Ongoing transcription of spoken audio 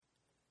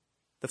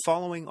The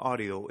following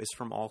audio is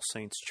from All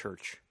Saints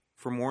Church.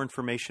 For more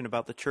information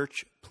about the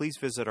church, please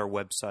visit our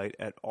website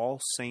at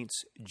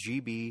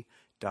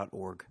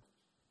allsaintsgb.org.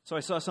 So I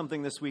saw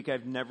something this week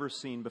I've never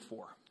seen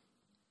before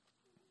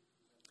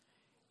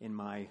in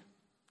my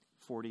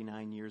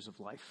 49 years of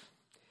life.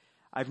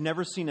 I've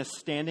never seen a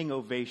standing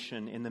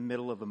ovation in the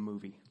middle of a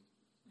movie.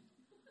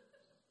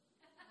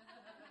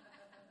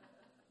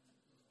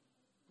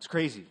 It's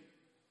crazy.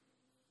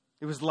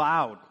 It was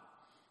loud.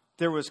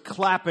 There was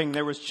clapping.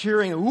 There was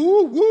cheering.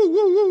 Woo, woo, woo,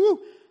 woo, woo.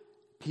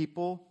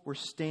 People were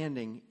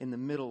standing in the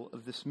middle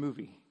of this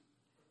movie.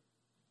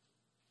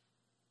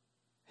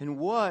 And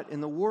what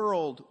in the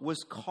world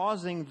was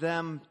causing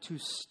them to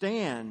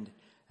stand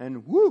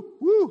and woo,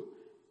 woo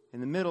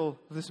in the middle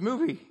of this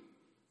movie?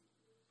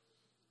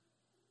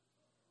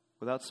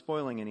 Without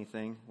spoiling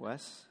anything,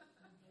 Wes,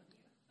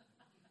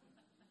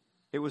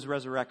 it was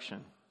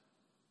resurrection.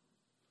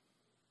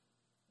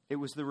 It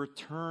was the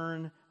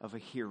return of a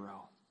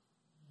hero.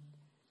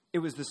 It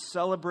was the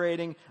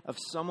celebrating of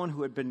someone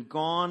who had been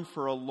gone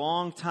for a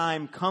long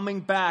time,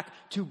 coming back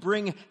to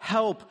bring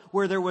help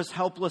where there was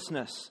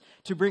helplessness,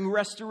 to bring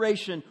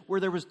restoration where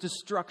there was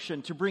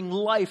destruction, to bring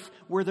life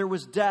where there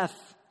was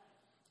death.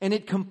 And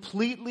it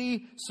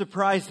completely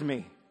surprised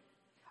me.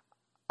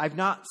 I've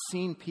not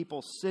seen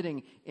people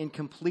sitting in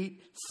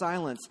complete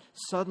silence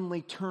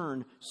suddenly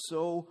turn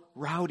so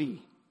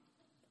rowdy.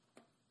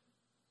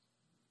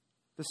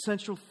 The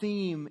central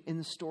theme in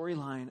the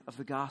storyline of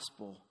the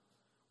gospel,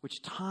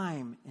 which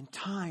time and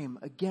time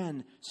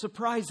again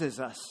surprises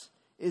us,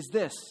 is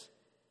this: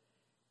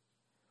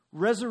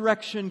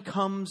 resurrection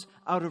comes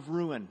out of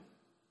ruin.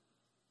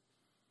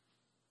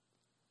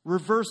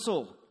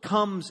 Reversal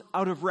comes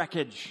out of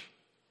wreckage.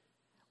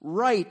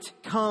 Right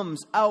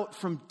comes out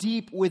from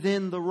deep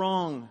within the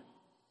wrong.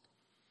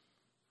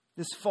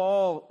 This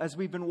fall, as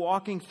we've been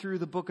walking through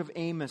the book of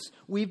Amos,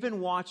 we've been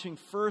watching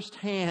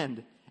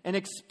firsthand and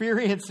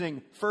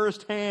experiencing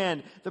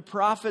firsthand the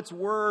prophet's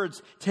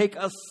words take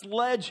a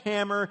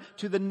sledgehammer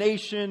to the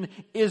nation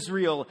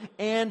Israel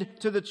and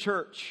to the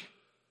church.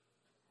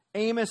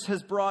 Amos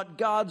has brought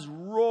God's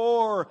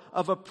roar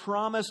of a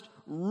promised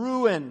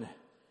ruin.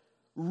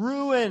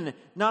 Ruin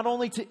not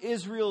only to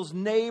Israel's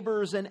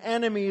neighbors and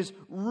enemies,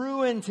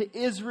 ruin to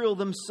Israel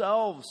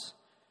themselves,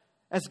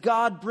 as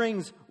God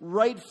brings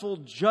rightful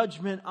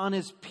judgment on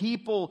His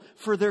people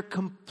for their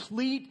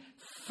complete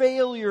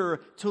failure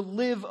to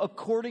live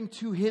according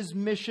to His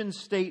mission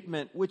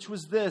statement, which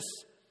was this: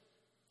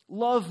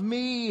 love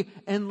me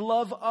and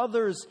love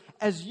others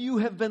as you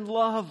have been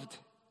loved.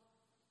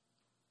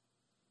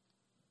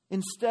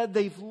 Instead,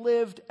 they've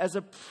lived as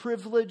a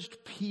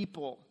privileged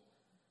people.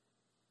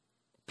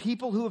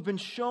 People who have been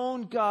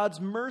shown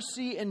God's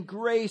mercy and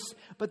grace,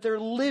 but they're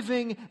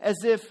living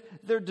as if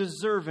they're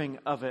deserving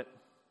of it.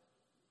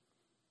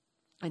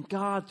 And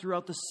God,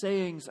 throughout the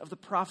sayings of the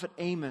prophet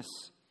Amos,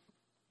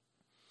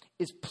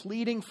 is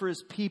pleading for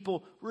His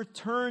people: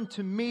 return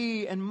to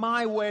me and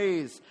my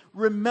ways.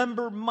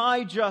 Remember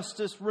my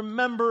justice.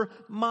 Remember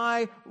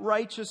my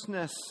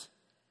righteousness.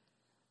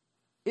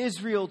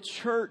 Israel,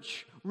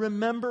 church,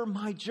 remember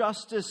my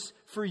justice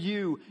for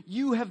you.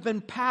 You have been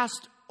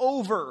passed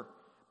over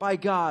by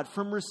God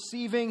from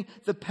receiving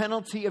the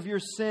penalty of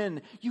your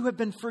sin. You have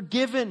been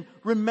forgiven.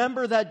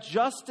 Remember that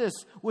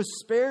justice was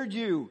spared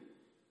you.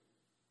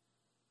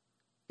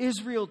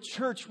 Israel,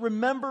 church,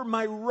 remember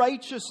my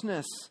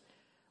righteousness.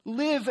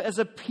 Live as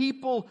a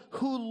people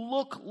who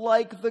look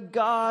like the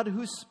God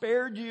who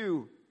spared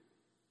you.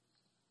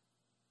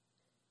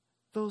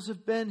 Those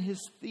have been His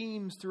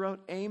themes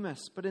throughout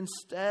Amos. But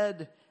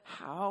instead,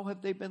 how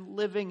have they been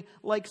living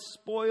like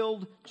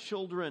spoiled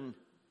children?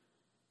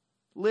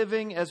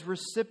 Living as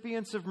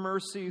recipients of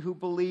mercy who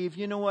believe,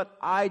 you know what,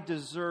 I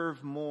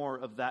deserve more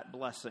of that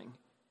blessing.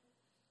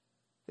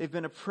 They've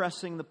been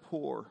oppressing the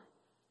poor.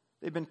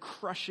 They've been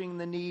crushing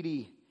the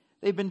needy.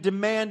 They've been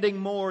demanding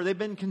more. They've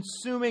been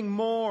consuming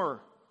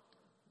more.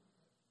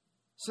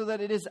 So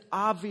that it is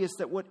obvious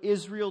that what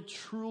Israel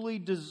truly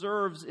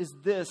deserves is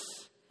this: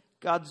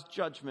 God's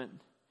judgment,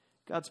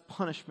 God's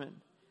punishment,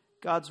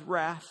 God's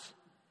wrath,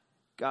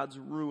 God's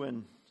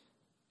ruin.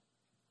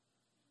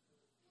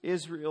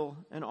 Israel,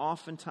 and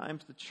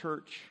oftentimes the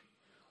church,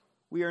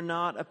 we are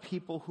not a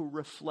people who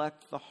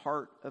reflect the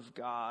heart of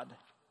God,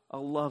 a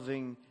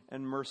loving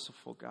and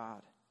merciful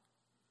God.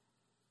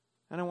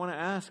 And I want to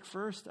ask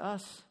first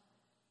us,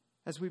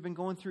 as we've been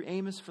going through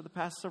Amos for the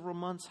past several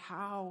months,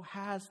 how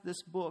has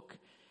this book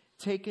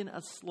taken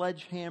a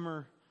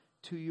sledgehammer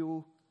to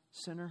you,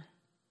 sinner?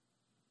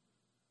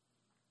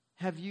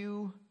 Have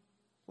you,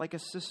 like a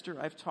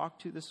sister I've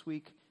talked to this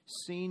week,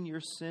 seen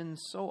your sin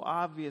so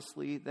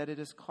obviously that it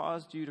has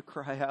caused you to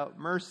cry out,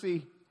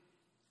 mercy?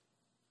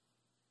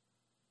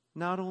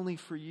 Not only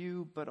for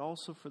you, but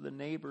also for the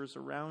neighbors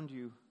around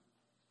you.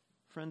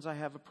 Friends, I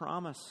have a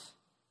promise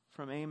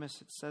from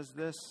Amos. It says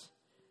this: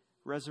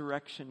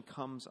 resurrection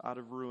comes out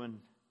of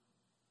ruin.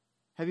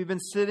 Have you been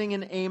sitting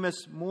in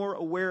Amos more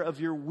aware of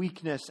your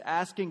weakness,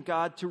 asking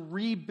God to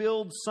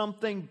rebuild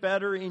something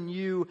better in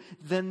you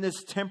than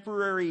this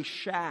temporary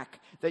shack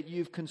that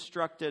you've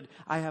constructed?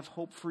 I have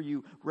hope for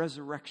you.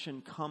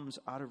 Resurrection comes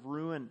out of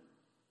ruin.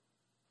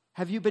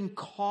 Have you been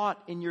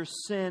caught in your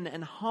sin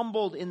and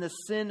humbled in the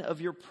sin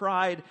of your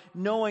pride,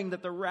 knowing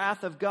that the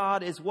wrath of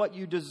God is what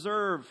you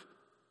deserve?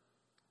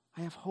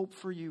 I have hope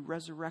for you.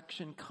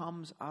 Resurrection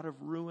comes out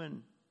of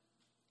ruin.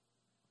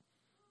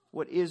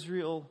 What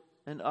Israel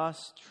and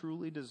us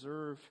truly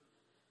deserve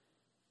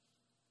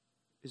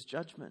is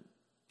judgment,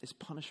 is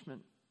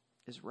punishment,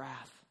 is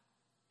wrath,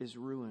 is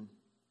ruin.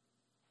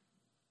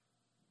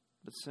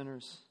 But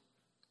sinners,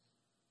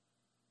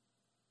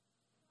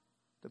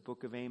 the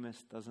book of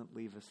Amos doesn't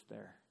leave us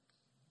there.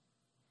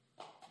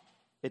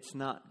 It's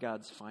not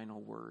God's final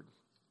word.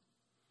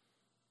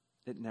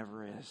 It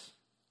never is.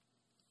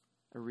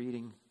 A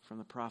reading from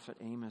the prophet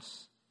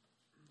Amos,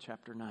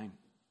 chapter 9.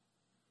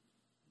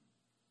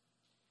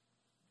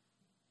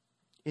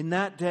 In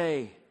that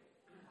day,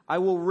 I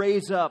will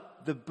raise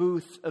up the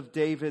booth of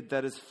David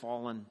that is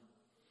fallen.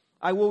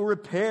 I will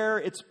repair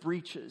its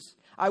breaches.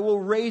 I will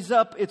raise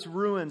up its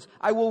ruins.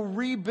 I will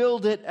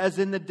rebuild it as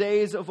in the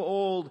days of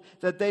old,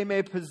 that they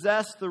may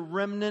possess the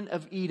remnant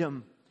of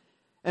Edom.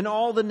 And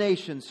all the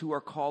nations who are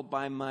called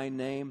by my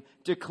name,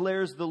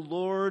 declares the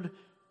Lord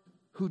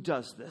who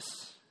does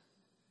this.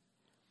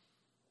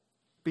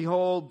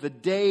 Behold, the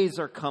days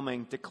are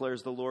coming,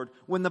 declares the Lord,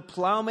 when the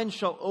plowman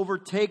shall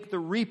overtake the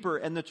reaper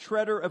and the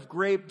treader of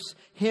grapes,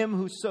 him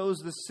who sows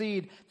the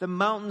seed. The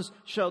mountains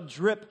shall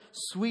drip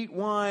sweet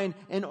wine,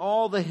 and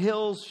all the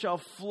hills shall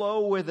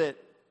flow with it.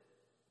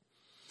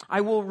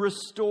 I will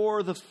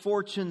restore the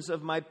fortunes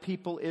of my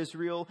people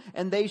Israel,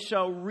 and they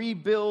shall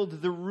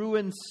rebuild the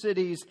ruined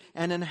cities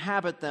and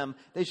inhabit them.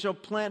 They shall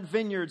plant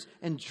vineyards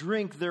and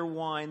drink their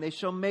wine. They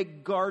shall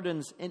make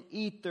gardens and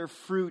eat their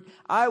fruit.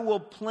 I will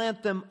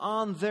plant them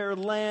on their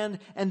land,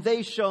 and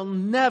they shall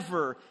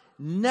never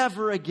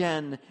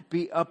again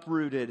be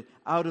uprooted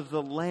out of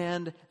the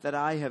land that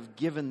I have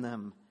given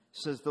them,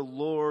 says the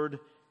Lord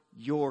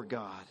your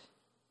God.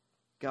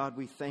 God,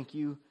 we thank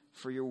you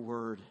for your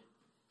word,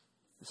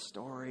 the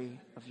story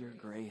of your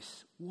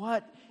grace.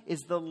 What is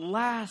the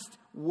last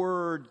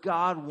word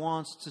God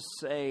wants to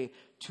say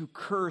to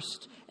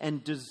cursed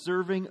and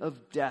deserving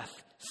of death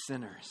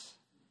sinners?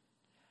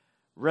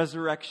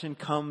 Resurrection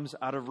comes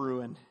out of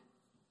ruin.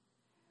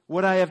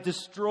 What I have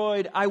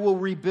destroyed, I will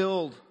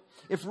rebuild.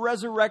 If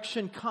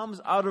resurrection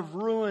comes out of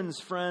ruins,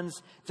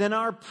 friends, then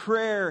our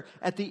prayer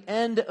at the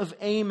end of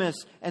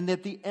Amos and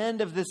at the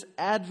end of this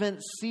Advent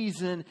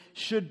season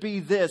should be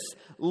this: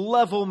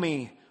 level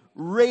me.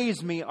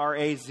 Raise me,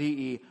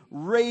 R-A-Z-E.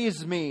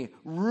 Raise me,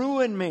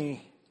 ruin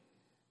me,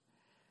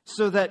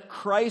 so that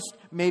Christ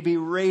may be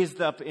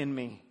raised up in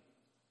me.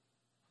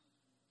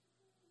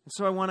 And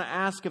so I want to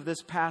ask of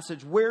this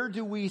passage, where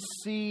do we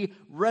see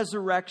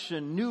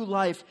resurrection, new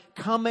life,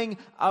 coming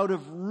out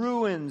of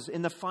ruins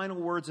in the final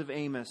words of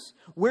Amos?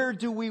 Where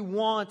do we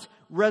want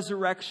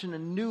resurrection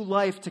and new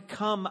life to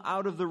come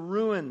out of the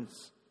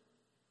ruins?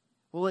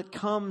 Well, it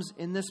comes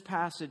in this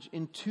passage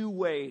in two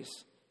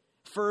ways.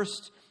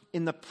 First,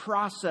 in the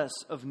process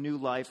of new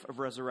life, of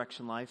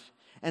resurrection life.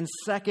 And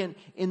second,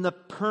 in the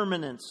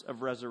permanence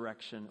of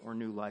resurrection or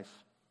new life.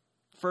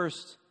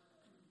 First,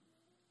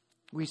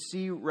 we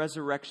see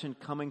resurrection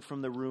coming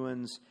from the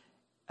ruins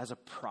as a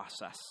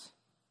process.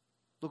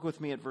 Look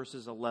with me at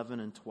verses 11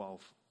 and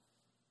 12.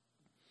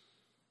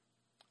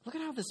 Look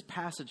at how this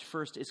passage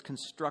first is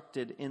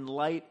constructed in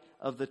light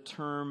of the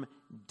term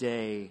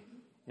day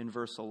in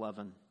verse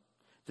 11.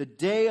 The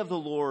day of the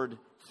Lord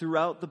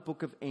throughout the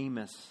book of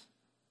Amos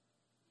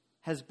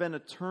has been a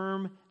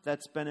term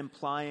that's been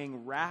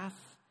implying wrath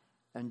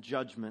and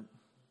judgment.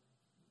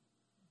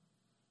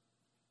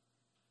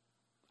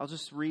 I'll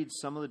just read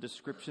some of the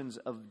descriptions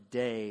of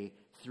day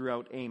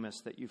throughout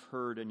Amos that you've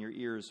heard in your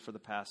ears for the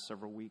past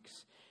several weeks.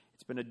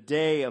 It's been a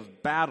day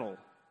of battle,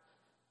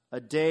 a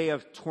day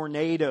of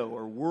tornado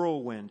or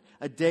whirlwind,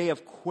 a day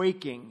of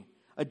quaking,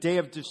 a day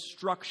of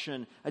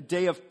destruction, a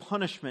day of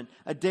punishment,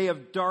 a day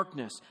of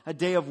darkness, a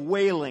day of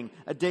wailing,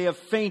 a day of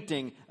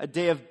fainting, a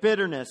day of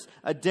bitterness,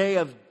 a day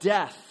of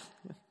death.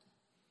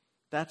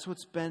 That's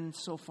what's been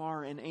so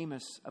far in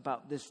Amos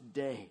about this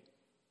day.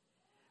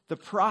 The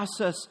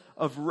process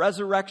of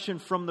resurrection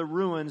from the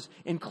ruins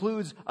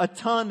includes a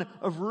ton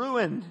of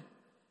ruin.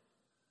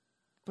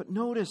 But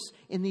notice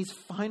in these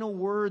final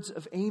words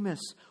of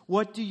Amos,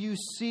 what do you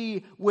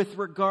see with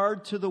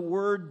regard to the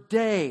word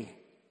day?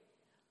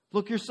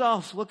 Look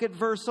yourself. Look at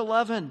verse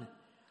 11.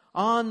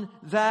 On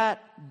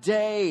that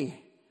day,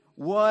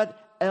 what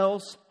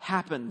else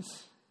happens?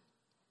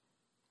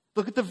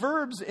 Look at the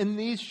verbs in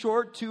these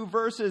short two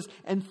verses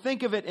and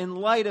think of it in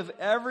light of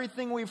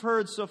everything we've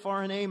heard so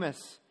far in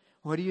Amos.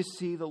 What do you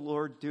see the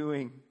Lord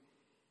doing?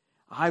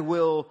 I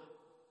will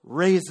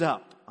raise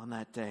up on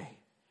that day.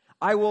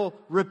 I will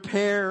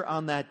repair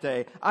on that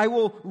day. I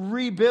will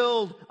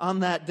rebuild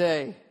on that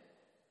day.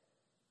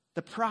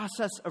 The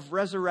process of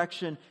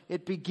resurrection,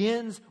 it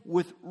begins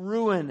with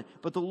ruin,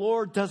 but the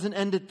Lord doesn't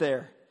end it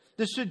there.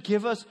 This should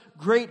give us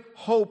great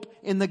hope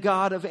in the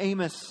God of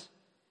Amos.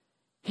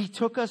 He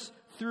took us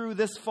through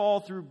this fall,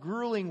 through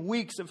grueling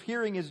weeks of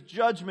hearing His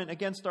judgment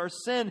against our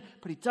sin,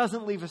 but He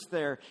doesn't leave us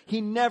there.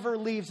 He never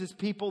leaves His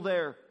people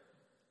there.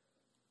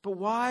 But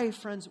why,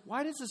 friends,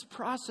 why does this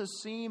process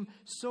seem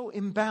so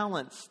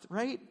imbalanced,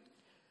 right?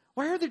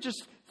 Why are there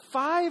just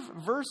 5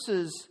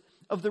 verses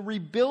of the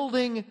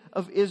rebuilding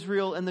of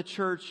Israel and the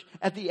church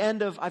at the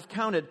end of, I've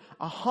counted,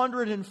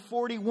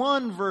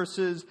 141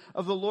 verses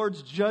of the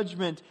Lord's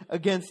judgment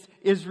against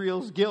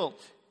Israel's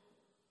guilt?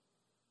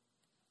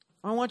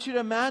 I want you to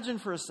imagine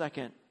for a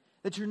second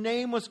that your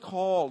name was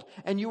called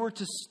and you were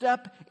to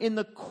step in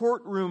the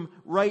courtroom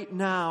right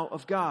now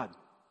of God,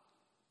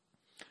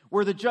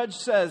 where the judge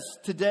says,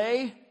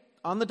 today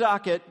on the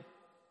docket,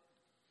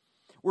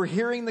 we're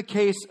hearing the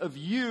case of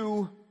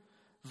you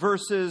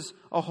versus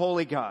a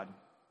holy God.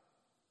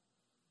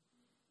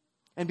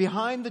 And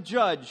behind the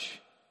judge,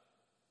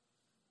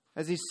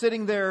 as he's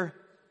sitting there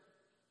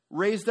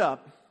raised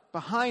up,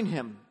 behind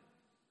him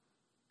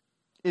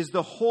is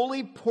the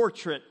holy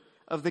portrait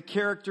of the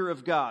character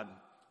of God,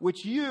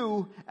 which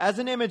you, as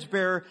an image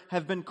bearer,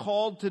 have been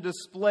called to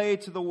display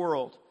to the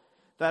world.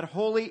 That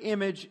holy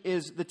image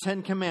is the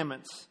 10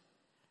 Commandments.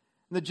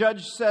 The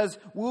judge says,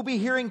 we'll be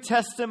hearing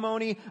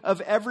testimony of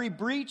every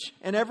breach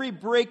and every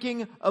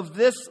breaking of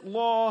this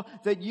law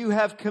that you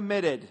have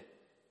committed.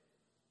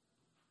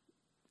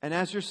 And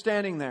as you're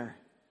standing there,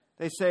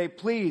 they say,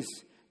 please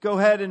go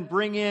ahead and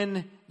bring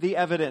in the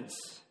evidence.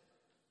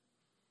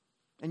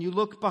 And you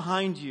look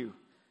behind you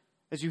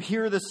as you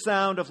hear the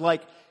sound of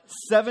like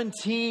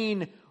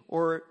 17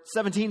 or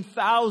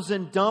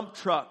 17,000 dump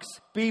trucks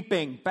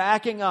beeping,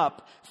 backing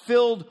up,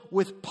 filled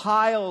with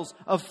piles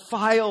of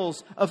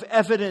files of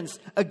evidence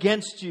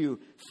against you,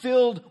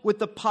 filled with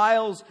the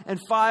piles and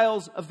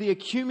files of the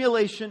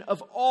accumulation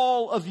of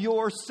all of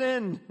your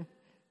sin.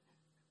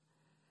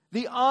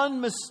 The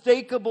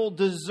unmistakable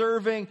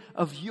deserving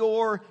of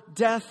your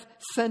death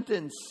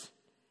sentence.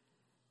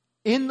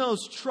 In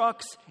those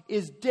trucks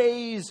is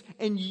days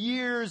and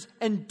years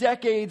and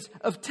decades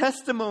of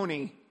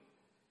testimony.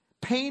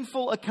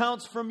 Painful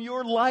accounts from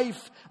your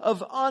life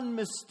of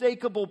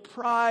unmistakable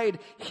pride,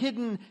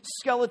 hidden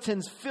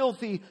skeletons,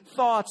 filthy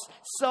thoughts,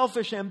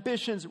 selfish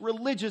ambitions,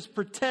 religious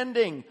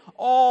pretending,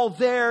 all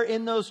there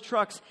in those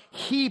trucks,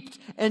 heaped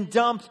and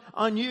dumped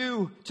on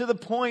you to the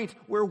point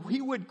where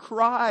we would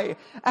cry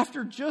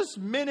after just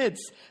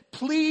minutes,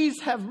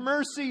 please have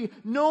mercy,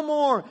 no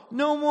more,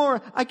 no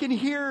more, I can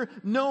hear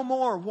no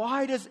more.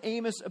 Why does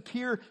Amos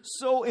appear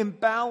so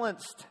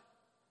imbalanced?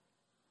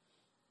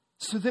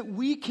 So that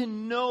we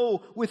can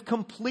know with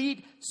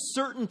complete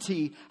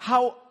certainty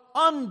how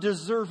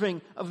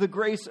undeserving of the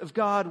grace of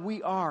God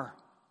we are.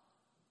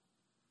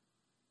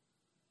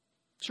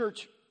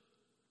 Church,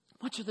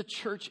 much of the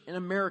church in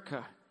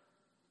America,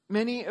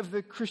 many of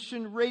the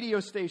Christian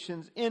radio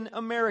stations in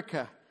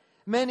America,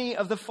 many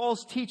of the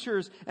false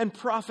teachers and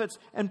prophets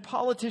and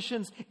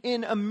politicians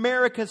in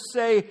America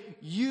say,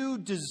 you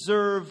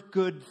deserve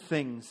good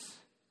things.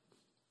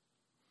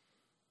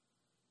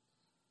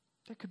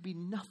 There could be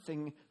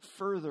nothing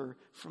further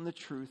from the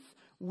truth.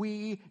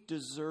 We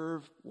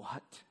deserve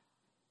what?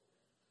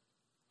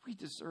 We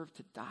deserve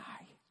to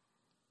die,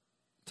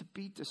 to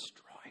be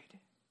destroyed.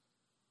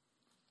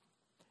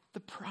 The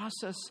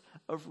process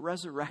of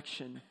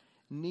resurrection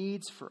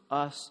needs for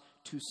us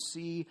to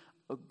see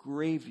a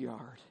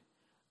graveyard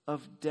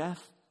of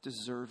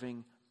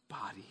death-deserving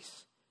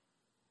bodies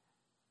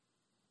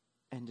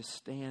and to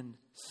stand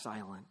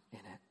silent in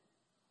it.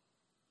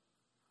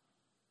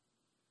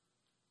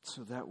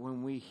 So that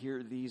when we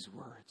hear these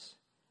words,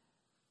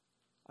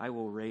 I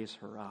will raise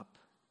her up.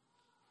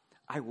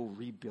 I will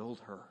rebuild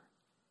her.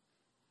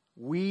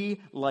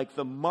 We, like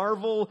the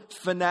Marvel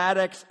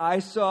fanatics I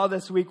saw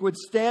this week, would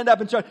stand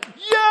up and shout,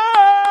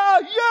 yeah,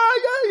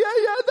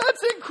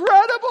 that's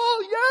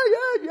incredible,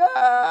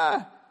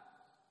 yeah.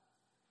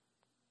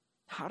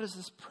 How does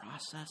this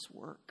process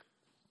work?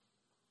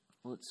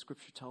 Well,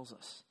 Scripture tells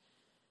us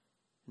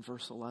in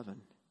verse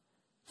 11,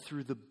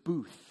 through the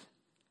booth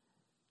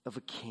of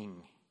a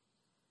king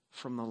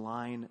from the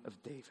line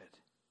of David.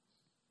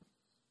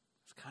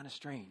 It's kind of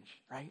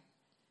strange, right?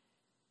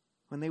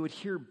 When they would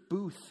hear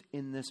booth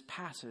in this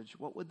passage,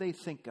 what would they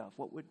think of?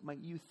 Might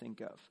you think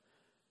of?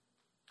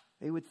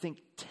 They would think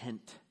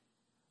tent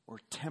or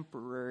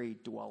temporary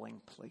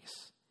dwelling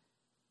place.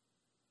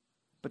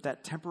 But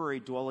that temporary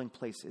dwelling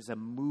place is a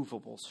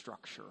movable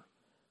structure,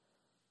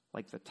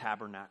 like the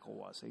tabernacle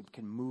was. They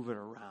can move it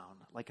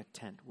around like a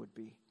tent would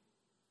be.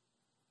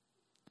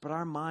 But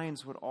our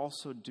minds would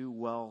also do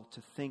well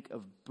to think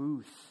of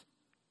booth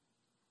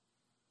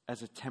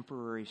as a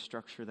temporary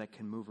structure that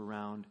can move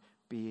around,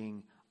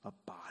 being a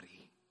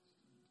body.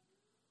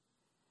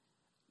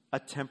 A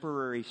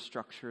temporary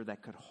structure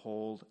that could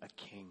hold a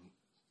king.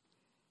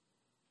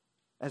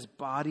 As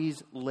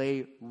bodies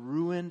lay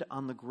ruined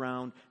on the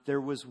ground, there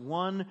was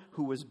one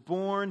who was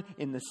born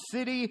in the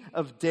city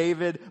of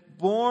David,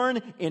 born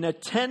in a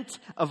tent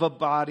of a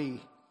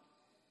body.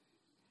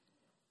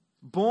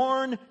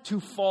 Born to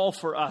fall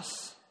for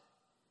us.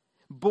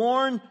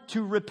 born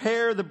to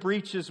repair the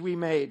breaches we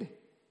made,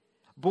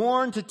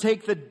 born to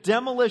take the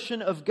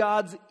demolition of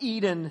God's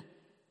Eden,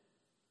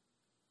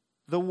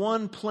 the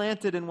one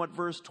planted in what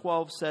verse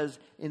 12 says,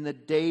 in the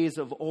days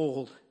of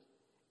old,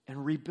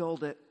 and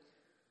rebuild it.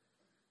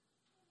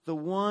 The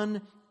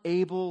one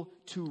able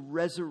to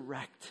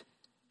resurrect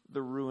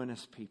the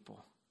ruinous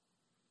people.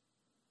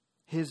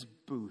 His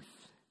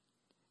booth,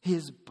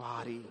 his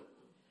body,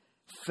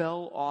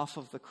 fell off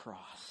of the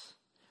cross,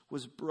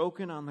 was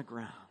broken on the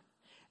ground,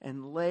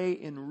 and lay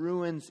in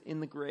ruins in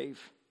the grave.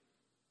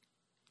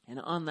 And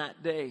on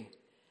that day,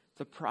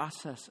 the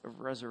process of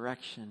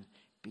resurrection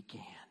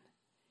began,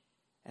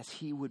 as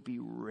he would be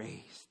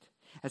raised,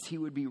 as he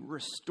would be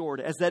restored,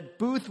 as that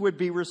booth would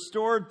be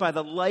restored by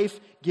the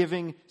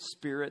life-giving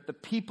Spirit. The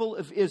people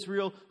of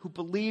Israel who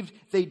believed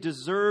they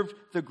deserved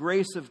the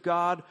grace of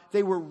God,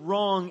 they were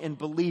wrong in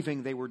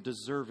believing they were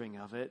deserving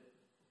of it.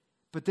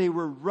 But they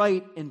were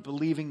right in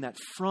believing that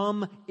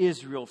from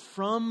Israel,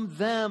 from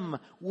them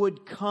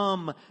would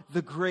come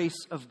the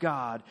grace of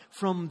God.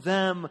 From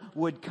them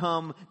would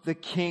come the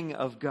King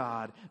of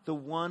God, the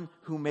one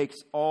who makes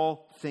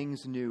all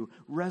things new.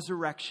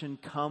 Resurrection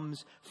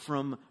comes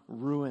from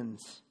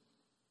ruins.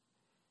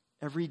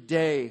 Every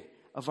day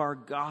of our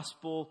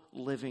gospel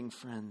living,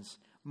 friends,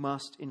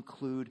 must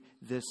include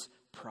this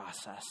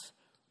process: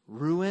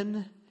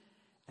 ruin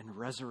and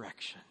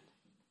resurrection.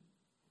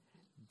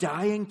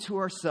 Dying to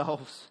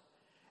ourselves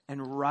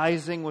and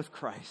rising with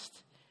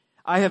Christ.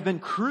 I have been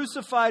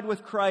crucified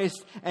with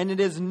Christ, and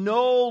it is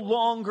no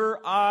longer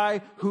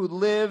I who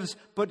lives,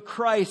 but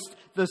Christ,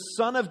 the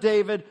Son of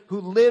David, who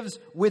lives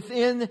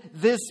within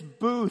this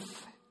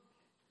booth.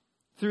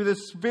 Through the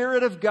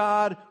Spirit of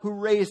God who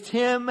raised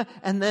him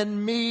and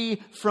then me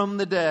from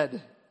the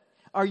dead.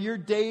 Are your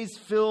days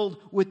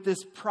filled with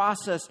this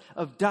process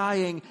of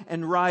dying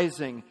and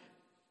rising?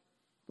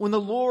 When the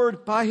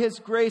Lord, by his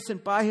grace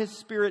and by his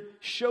Spirit,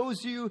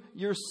 shows you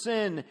your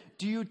sin,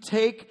 do you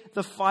take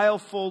the file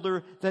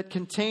folder that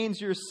contains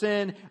your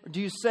sin? Or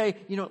do you say,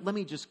 let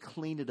me just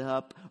clean it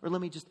up, or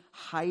let me just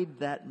hide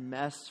that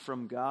mess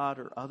from God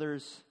or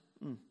others?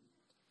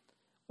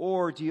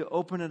 Or do you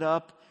open it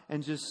up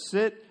and just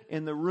sit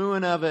in the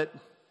ruin of it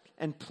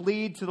and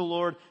plead to the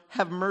Lord,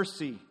 have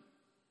mercy?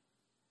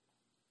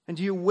 And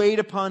do you wait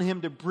upon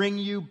him to bring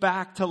you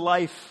back to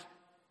life?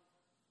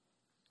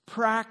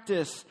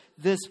 Practice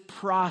this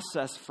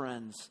process,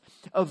 friends,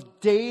 of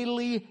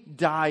daily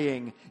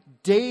dying,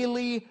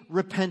 daily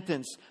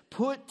repentance.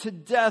 Put to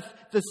death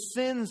the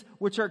sins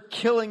which are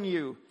killing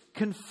you.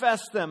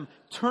 Confess them.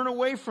 Turn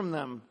away from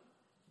them.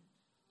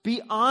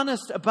 Be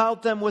honest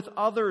about them with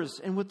others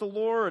and with the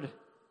Lord.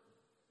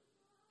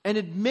 And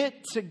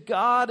admit to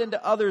God and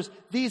to others,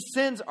 these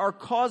sins are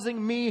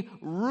causing me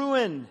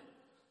ruin.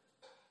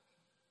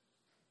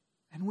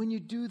 And when you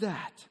do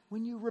that,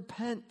 when you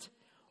repent,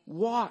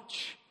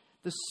 watch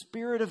the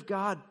Spirit of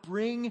God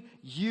bring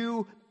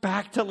you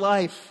back to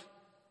life.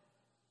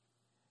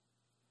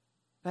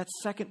 That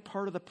second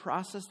part of the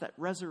process, that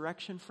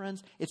resurrection,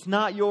 friends, it's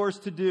not yours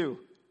to do.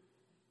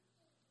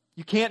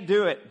 You can't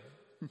do it.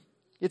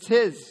 It's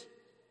his.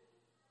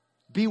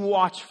 Be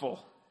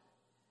watchful.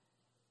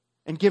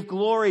 And give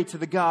glory to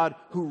the God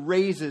who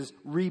raises,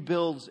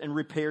 rebuilds, and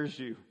repairs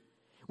you.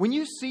 When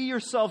you see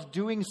yourself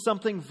doing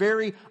something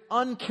very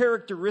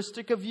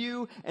uncharacteristic of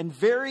you and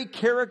very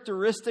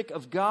characteristic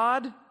of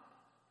God,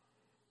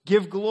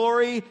 give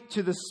glory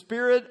to the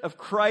Spirit of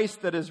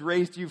Christ that has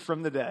raised you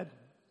from the dead.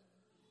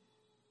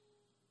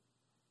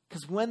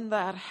 Because when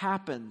that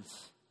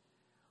happens,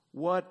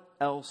 what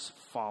else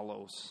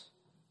follows?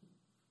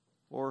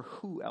 Or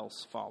who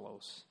else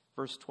follows?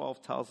 Verse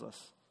 12 tells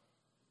us.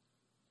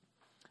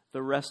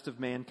 The rest of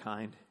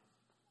mankind,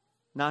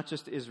 not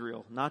just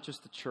Israel, not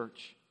just the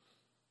church,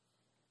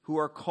 who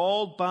are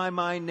called by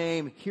my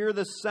name, hear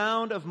the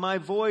sound of my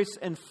voice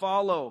and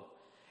follow.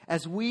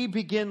 As we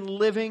begin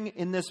living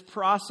in this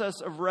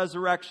process of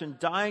resurrection,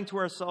 dying to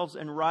ourselves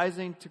and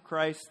rising to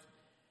Christ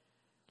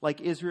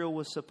like Israel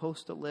was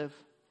supposed to live,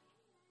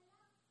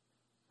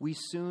 we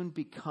soon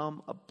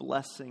become a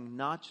blessing,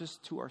 not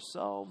just to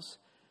ourselves,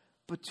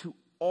 but to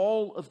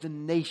all of the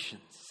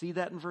nations. See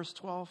that in verse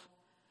 12?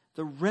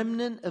 The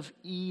remnant of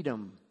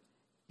Edom.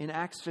 In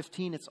Acts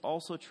 15, it's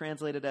also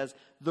translated as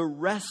the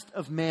rest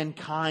of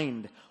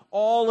mankind.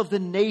 All of the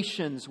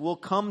nations will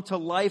come to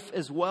life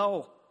as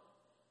well.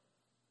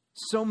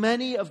 So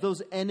many of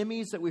those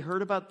enemies that we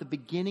heard about at the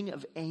beginning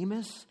of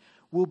Amos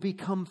will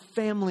become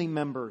family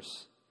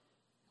members.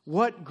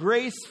 What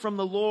grace from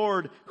the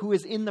Lord, who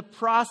is in the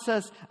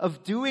process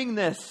of doing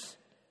this,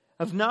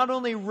 of not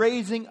only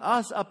raising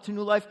us up to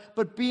new life,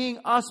 but being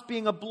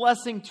a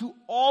blessing to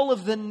all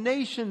of the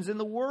nations in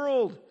the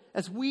world.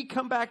 As we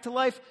come back to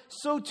life,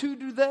 so too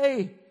do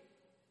they.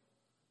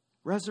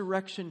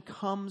 Resurrection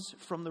comes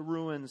from the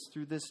ruins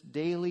through this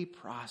daily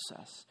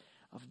process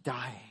of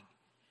dying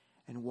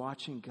and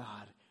watching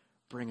God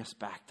bring us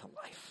back to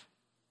life.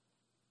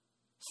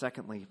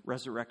 Secondly,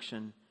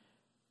 resurrection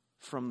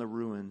from the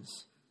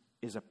ruins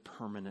is a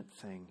permanent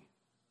thing.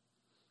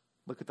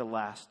 Look at the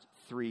last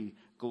 3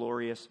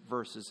 glorious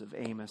verses of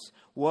Amos.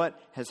 What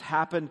has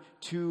happened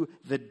to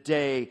the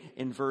day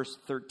in verse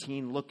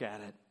 13? Look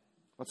at it.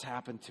 What's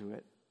happened to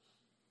it?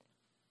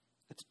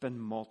 It's been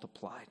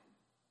multiplied.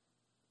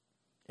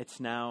 It's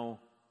now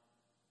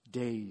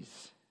days.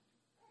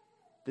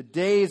 The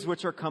days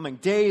which are coming.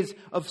 Days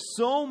of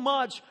so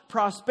much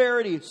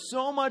prosperity,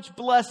 so much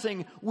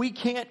blessing, we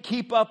can't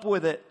keep up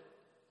with it.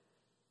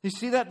 You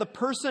see that? The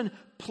person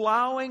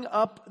plowing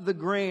up the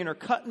grain or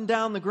cutting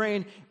down the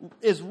grain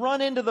is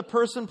run into the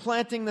person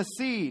planting the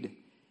seed.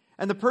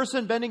 And the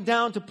person bending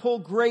down to pull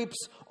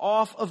grapes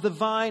off of the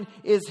vine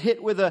is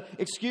hit with a,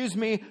 excuse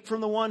me,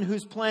 from the one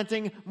who's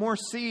planting more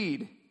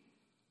seed.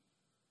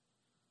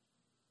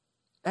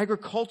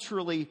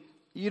 Agriculturally,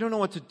 you don't know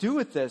what to do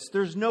with this.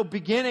 There's no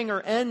beginning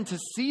or end to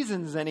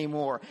seasons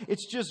anymore.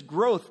 It's just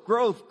growth,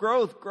 growth,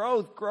 growth,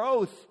 growth,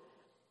 growth.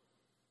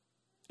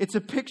 It's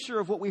a picture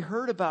of what we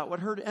heard about, what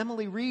heard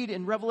Emily read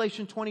in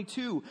Revelation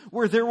 22,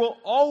 where there will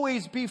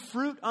always be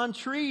fruit on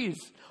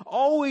trees,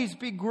 always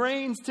be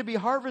grains to be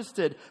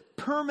harvested,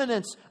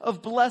 permanence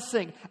of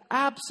blessing,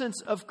 absence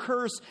of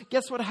curse.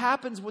 Guess what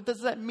happens? What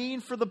does that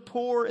mean for the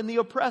poor and the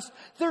oppressed?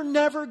 They're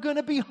never going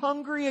to be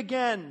hungry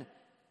again.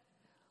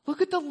 Look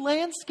at the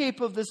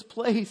landscape of this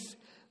place.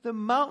 The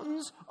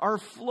mountains are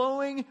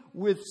flowing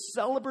with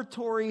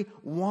celebratory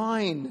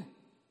wine.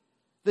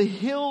 The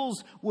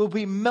hills will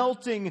be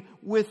melting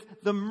with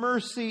the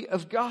mercy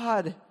of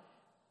God.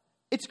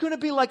 It's going to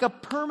be like a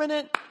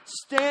permanent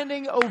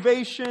standing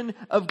ovation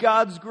of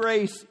God's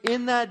grace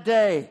in that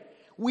day.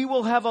 We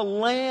will have a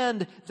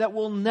land that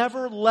will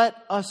never let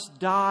us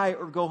die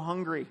or go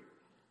hungry.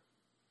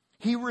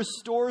 He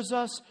restores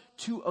us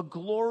to a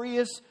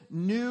glorious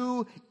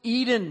new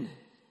Eden.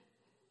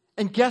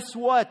 And guess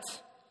what?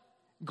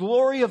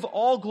 Glory of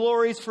all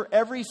glories for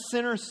every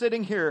sinner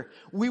sitting here.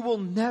 We will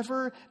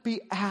never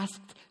be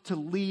asked to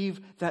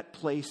leave that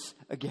place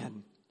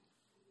again.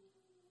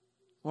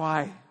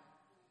 Why?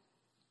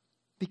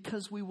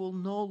 Because we will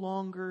no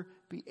longer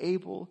be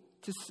able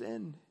to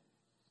sin.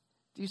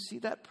 Do you see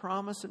that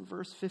promise in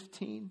verse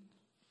 15?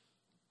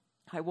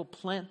 I will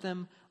plant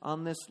them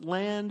on this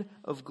land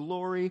of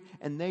glory,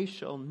 and they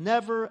shall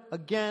never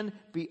again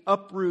be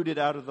uprooted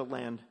out of the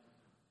land.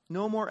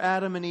 No more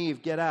Adam and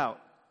Eve, get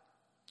out.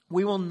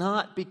 We will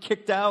not be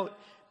kicked out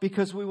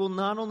because we will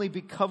not only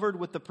be covered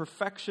with the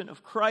perfection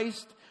of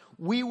Christ,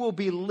 we will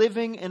be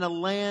living in a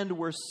land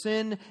where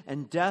sin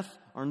and death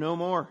are no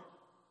more.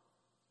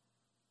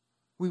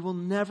 We will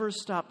never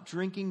stop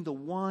drinking the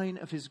wine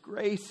of His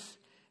grace,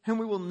 and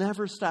we will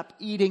never stop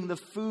eating the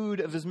food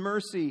of His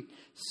mercy.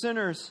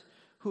 Sinners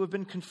who have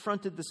been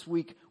confronted this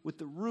week with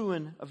the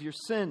ruin of your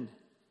sin,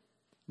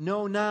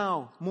 know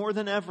now more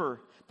than ever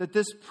that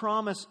this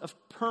promise of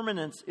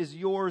permanence is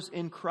yours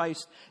in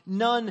Christ.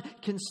 None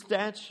can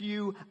snatch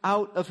you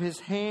out of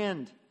His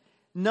hand.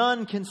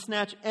 None can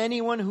snatch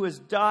anyone who has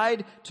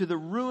died to the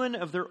ruin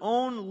of their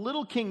own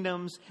little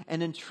kingdoms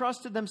and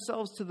entrusted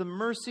themselves to the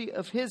mercy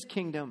of His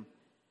kingdom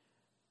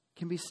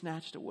can be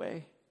snatched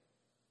away.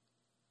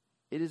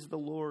 It is the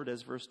Lord,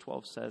 as verse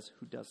 12 says,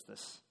 who does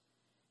this.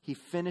 He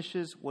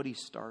finishes what He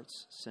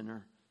starts,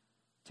 sinner.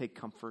 Take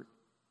comfort.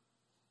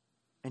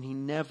 And He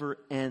never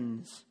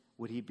ends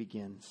what He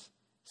begins,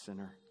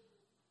 sinner.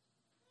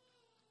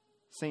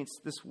 Saints,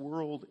 this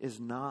world is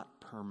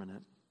not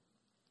permanent.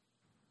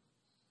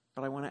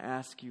 But I want to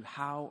ask you,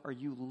 how are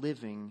you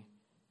living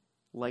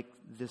like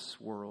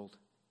this world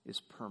is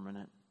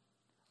permanent?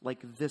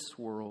 Like this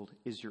world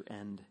is your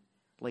end?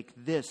 Like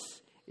this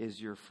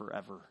is your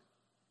forever?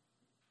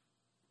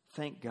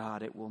 Thank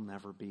God it will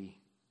never be.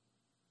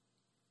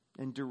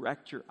 And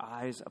direct your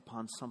eyes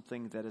upon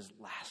something that is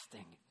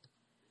lasting,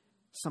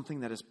 something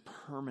that is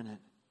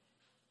permanent.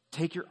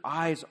 Take your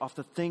eyes off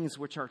the things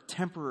which are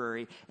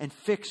temporary and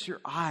fix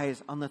your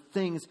eyes on the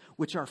things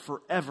which are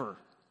forever.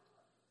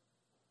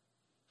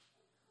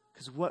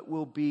 Because what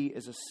will be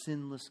is a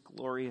sinless,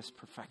 glorious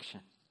perfection.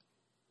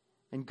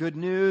 And good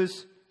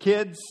news,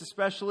 kids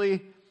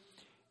especially,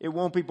 it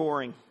won't be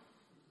boring.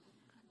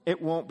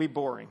 It won't be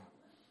boring.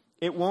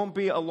 It won't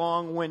be a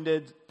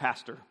long-winded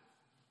pastor.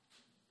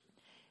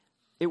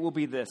 It will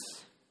be this.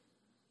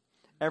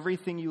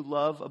 Everything you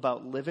love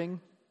about living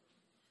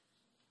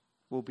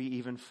will be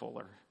even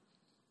fuller.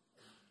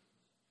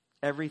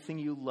 Everything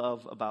you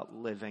love about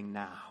living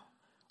now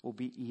will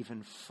be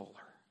even fuller.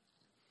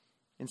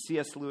 In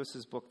C.S.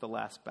 Lewis's book, The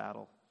Last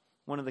Battle,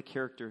 one of the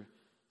characters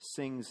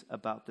sings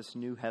about this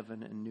new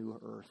heaven and new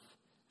earth.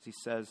 He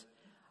says,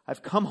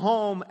 I've come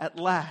home at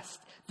last.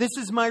 This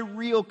is my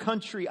real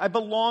country. I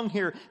belong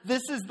here.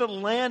 This is the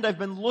land I've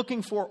been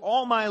looking for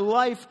all my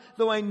life,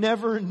 though I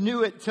never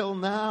knew it till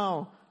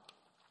now.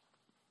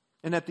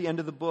 And at the end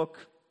of the book,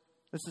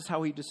 this is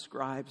how he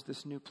describes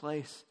this new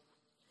place.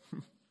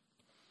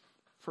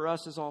 For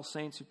us as All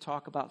Saints who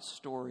talk about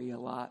story a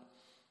lot,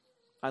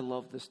 I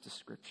love this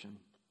description.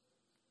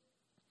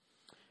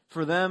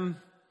 For them,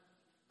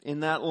 in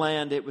that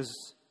land, it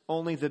was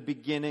only the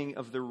beginning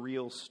of the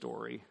real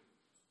story.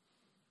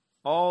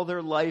 All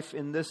their life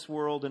in this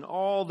world and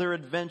all their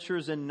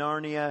adventures in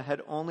Narnia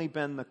had only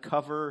been the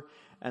cover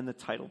and the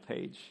title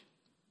page.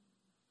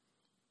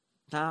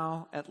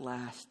 Now, at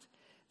last,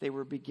 they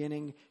were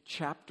beginning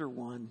chapter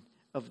 1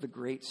 of the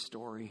great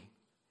story,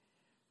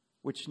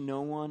 which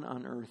no one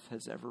on earth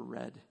has ever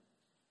read,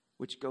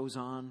 which goes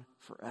on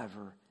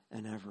forever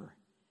and ever,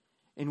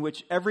 in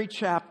which every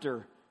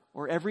chapter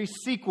or every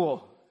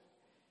sequel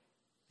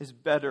is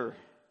better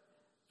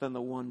than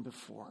the one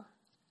before.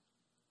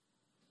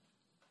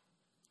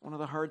 One of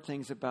the hard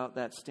things about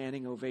that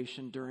standing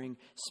ovation during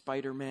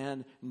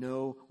Spider-Man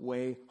No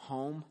Way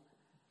Home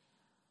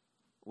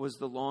was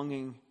the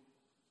longing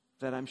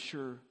that I'm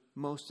sure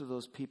most of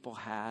those people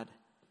had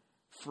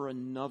for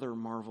another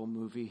Marvel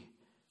movie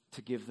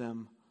to give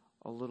them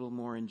a little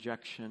more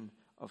injection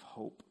of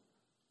hope.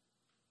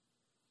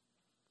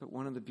 But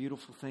one of the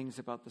beautiful things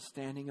about the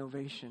standing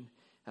ovation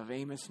of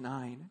Amos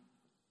 9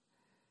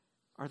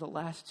 are the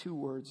last 2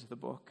 words of the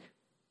book.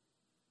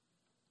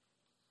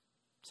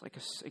 It's like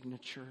a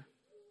signature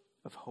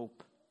of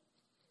hope.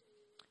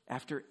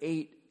 After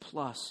 8+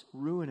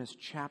 ruinous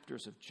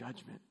chapters of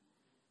judgment,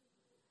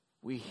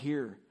 we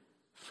hear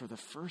for the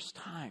first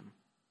time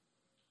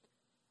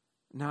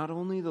not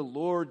only the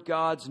Lord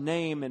God's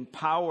name in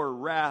power,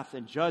 wrath,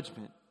 and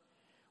judgment,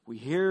 we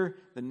hear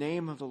the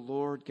name of the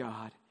Lord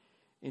God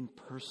in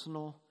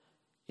personal,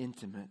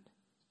 intimate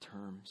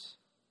terms.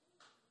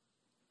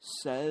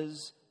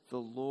 Says the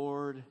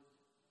Lord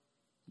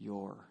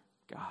your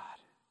God.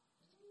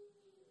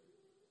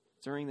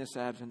 During this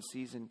Advent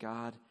season,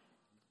 God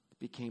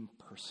became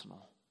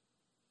personal.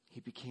 He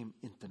became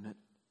intimate.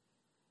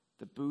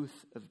 The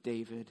booth of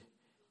David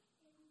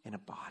in a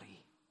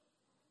body.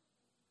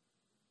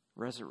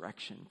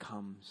 Resurrection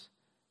comes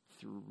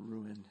through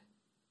ruin.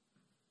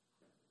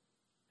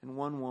 And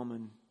one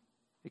woman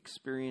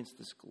experienced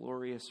this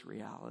glorious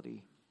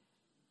reality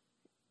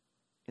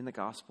in the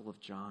Gospel of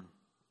John.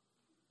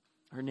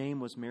 Her name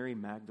was Mary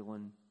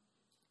Magdalene.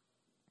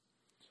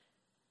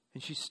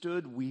 And she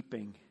stood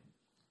weeping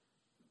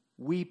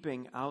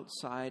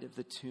outside of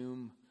the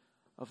tomb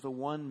of the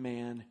one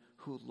man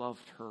who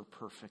loved her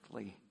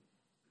perfectly.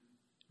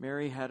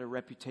 Mary had a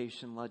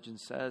reputation, legend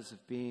says,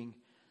 of being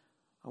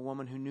a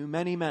woman who knew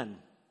many men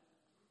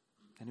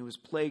and who was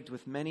plagued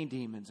with many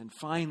demons. And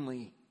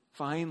finally,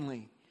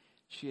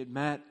 she had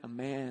met a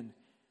man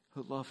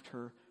who loved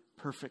her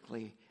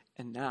perfectly.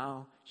 And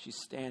now she's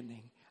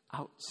standing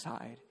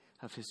outside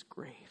of his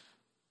grave.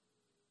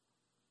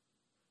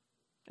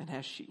 And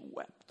as she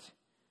wept,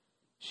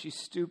 she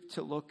stooped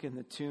to look in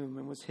the tomb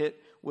and was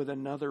hit with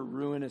another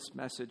ruinous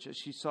message as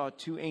she saw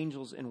 2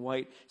 angels in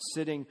white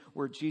sitting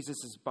where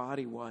Jesus'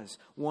 body was,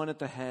 one at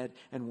the head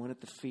and one at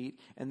the feet.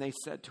 And they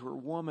said to her,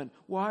 "Woman,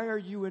 why are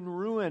you in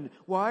ruin?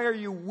 Why are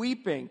you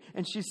weeping?"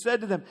 And she said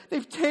to them,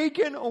 "They've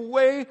taken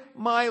away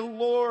my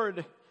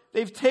Lord.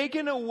 They've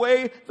taken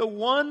away the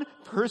one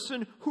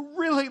person who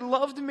really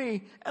loved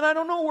me, and I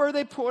don't know where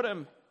they put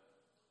him."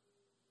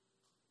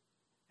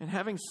 And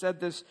having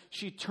said this,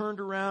 she turned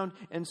around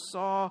and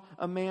saw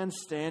a man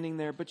standing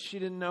there, but she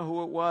didn't know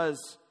who it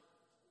was.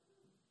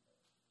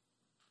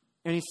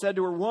 And he said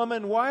to her,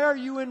 "Woman, why are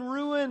you in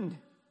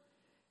ruin?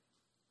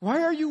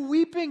 Why are you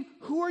weeping?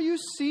 Who are you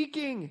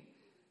seeking?"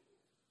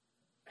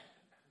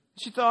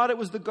 She thought it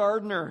was the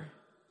gardener.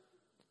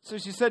 So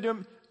she said to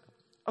him,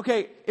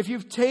 "Okay, if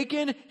you've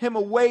taken him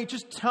away,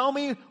 just tell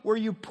me where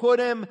you put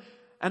him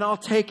and I'll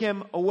take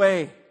him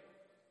away."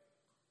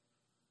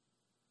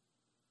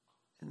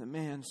 And the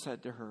man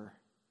said to her,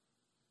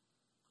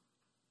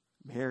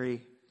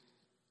 "Mary."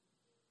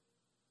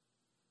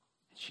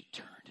 And she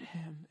turned to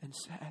him and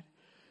said,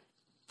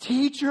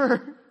 "Teacher."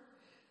 And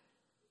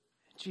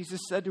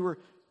Jesus said to her,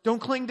 "Don't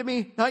cling to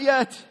me, not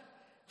yet,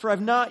 for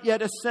I've not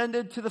yet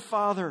ascended to the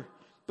Father.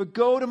 But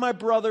go to my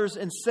brothers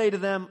and say to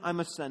them, I'm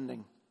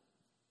ascending."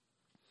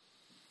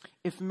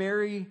 If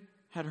Mary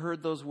had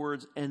heard those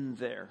words end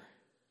there,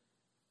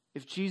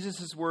 if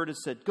Jesus' word had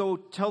said, "Go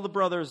tell the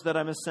brothers that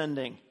I'm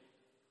ascending,"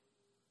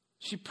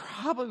 she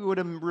probably would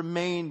have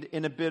remained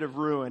in a bit of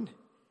ruin.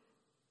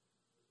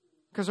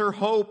 Because her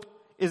hope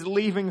is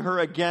leaving her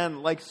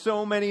again, like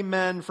so many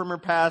men from her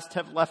past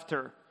have left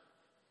her.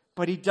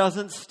 But he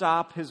doesn't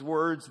stop his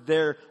words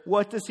there.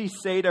 What does he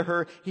say to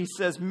her? He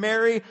says,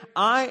 "Mary,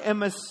 I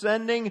am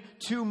ascending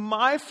to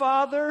my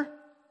Father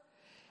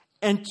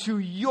and to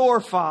your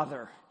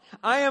Father.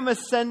 I am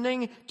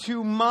ascending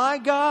to my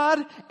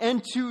God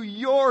and to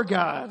your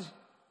God."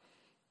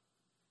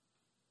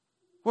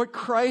 What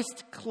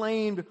Christ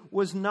claimed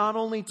was not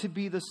only to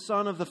be the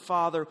Son of the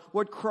Father.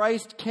 What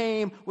Christ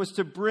came was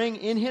to bring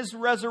in his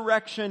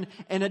resurrection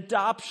an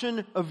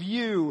adoption of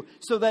you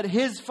so that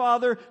his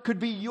Father could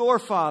be your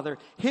Father.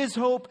 His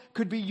hope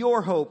could be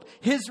your hope.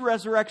 His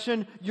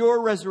resurrection, your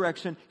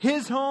resurrection.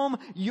 His home,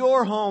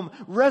 your home.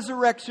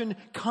 Resurrection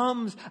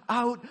comes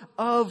out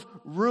of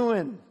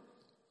ruin.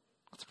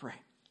 Let's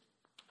pray.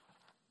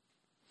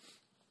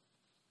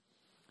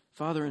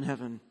 Father in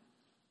heaven,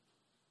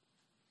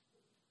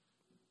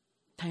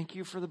 thank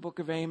you for the book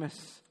of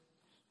Amos.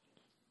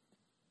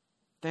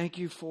 Thank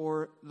you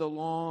for the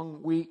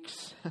long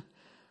weeks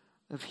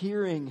of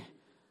hearing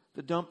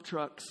the dump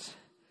trucks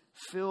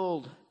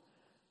filled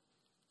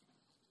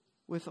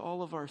with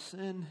all of our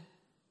sin,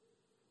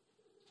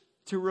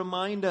 to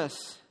remind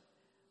us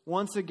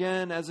once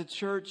again as a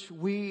church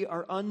we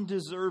are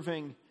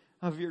undeserving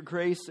of your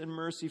grace and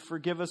mercy.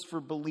 Forgive us for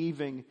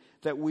believing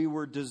that we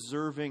were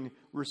deserving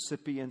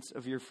recipients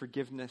of your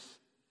forgiveness.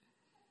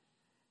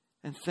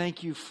 And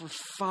thank you for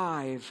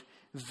 5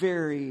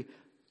 very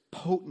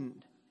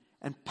potent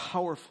and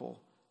powerful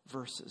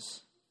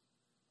verses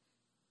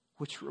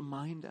which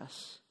remind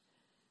us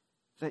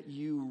that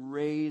you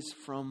raise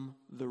from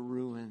the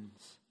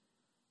ruins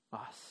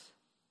us.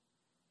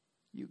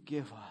 You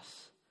give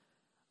us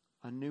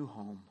a new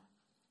home.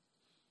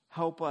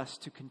 Help us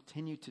to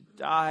continue to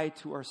die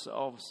to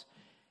ourselves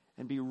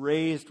and be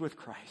raised with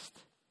Christ.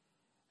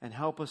 And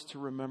help us to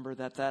remember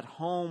that that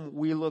home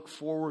we look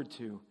forward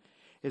to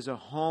is a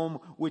home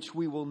which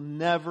we will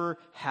never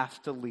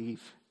have to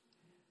leave.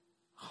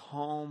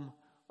 Home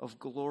of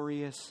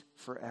glorious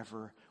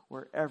forever,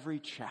 where every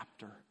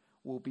chapter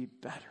will be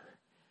better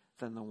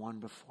than the one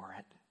before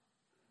it.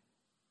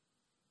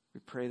 We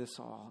pray this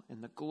all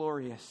in the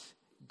glorious,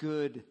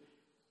 good,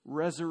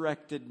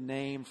 resurrected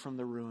name from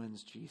the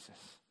ruins,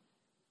 Jesus.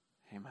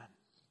 Amen.